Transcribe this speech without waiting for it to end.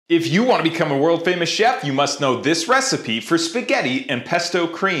If you want to become a world famous chef, you must know this recipe for spaghetti and pesto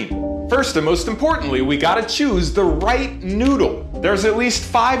cream. First and most importantly, we gotta choose the right noodle. There's at least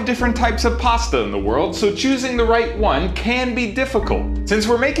 5 different types of pasta in the world, so choosing the right one can be difficult. Since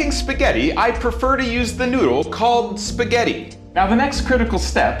we're making spaghetti, I prefer to use the noodle called spaghetti. Now the next critical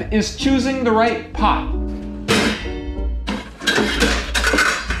step is choosing the right pot.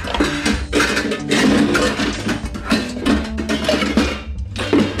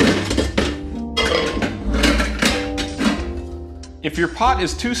 If your pot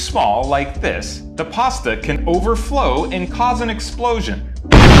is too small, like this, the pasta can overflow and cause an explosion.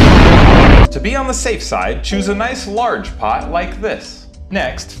 To be on the safe side, choose a nice large pot like this.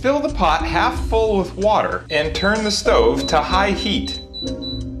 Next, fill the pot half full with water and turn the stove to high heat.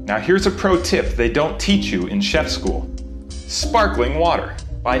 Now here's a pro tip they don't teach you in chef school. Sparkling water.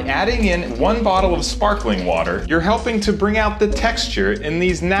 By adding in 1 bottle of sparkling water, you're helping to bring out the texture in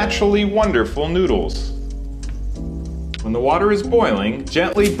these naturally wonderful noodles. When the water is boiling,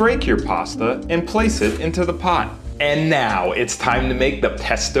 gently break your pasta and place it into the pot. And now it's time to make the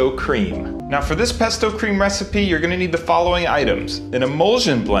pesto cream. Now for this pesto cream recipe, you're gonna need the following items: an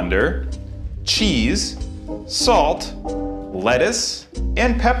emulsion blender, cheese, salt, lettuce,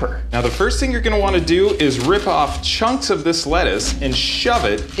 and pepper. Now the first thing you're gonna wanna do is rip off chunks of this lettuce and shove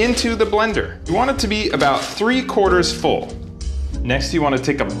it into the blender. You want it to be about 3/4 full. Next, you want to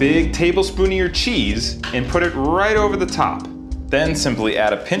take a big tablespoon of your cheese and put it right over the top. Then simply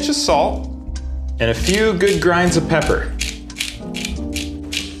add a pinch of salt and a few good grinds of pepper.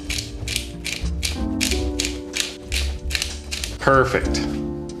 Perfect.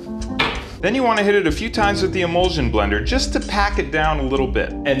 Then you want to hit it a few times with the emulsion blender just to pack it down a little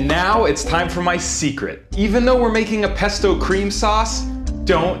bit. And now it's time for my secret. Even though we're making a pesto cream sauce,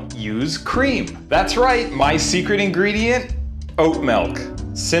 don't use cream. That's right, my secret ingredient: oat milk.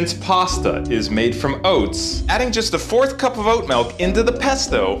 Since pasta is made from oats, adding just a 1/4 cup of oat milk into the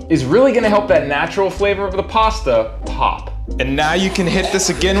pesto is really gonna help that natural flavor of the pasta pop. And now you can hit this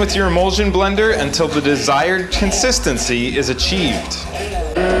again with your emulsion blender until the desired consistency is achieved.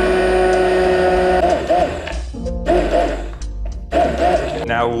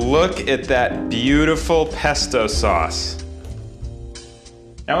 Now look at that beautiful pesto sauce.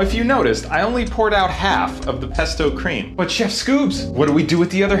 Now if you noticed, I only poured out half of the pesto cream. But Chef Scubes, what do we do with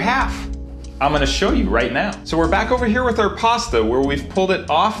the other half? I'm gonna show you right now. So we're back over here with our pasta where we've pulled it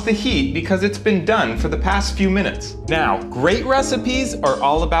off the heat because it's been done for the past few minutes. Now, great recipes are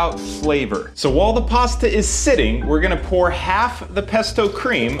all about flavor. So while the pasta is sitting, we're gonna pour half the pesto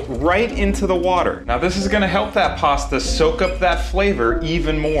cream right into the water. Now this is gonna help that pasta soak up that flavor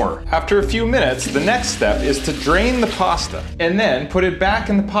even more. After a few minutes, the next step is to drain the pasta and then put it back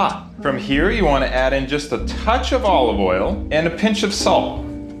in the pot. From here, you wanna add in just a touch of olive oil and a pinch of salt.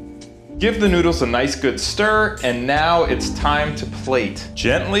 Give the noodles a nice good stir, and now it's time to plate.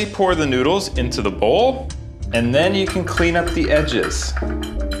 Gently pour the noodles into the bowl, and then you can clean up the edges.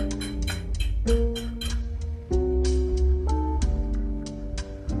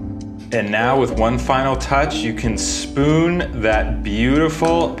 And now with one final touch, you can spoon that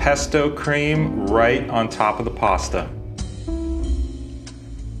beautiful pesto cream right on top of the pasta.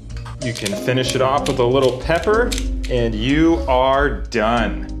 You can finish it off with a little pepper, and you are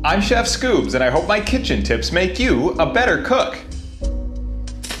done. I'm Chef Scubes, and I hope my kitchen tips make you a better cook.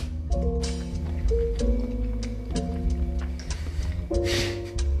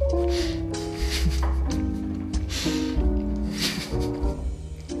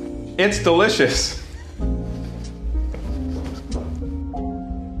 It's delicious.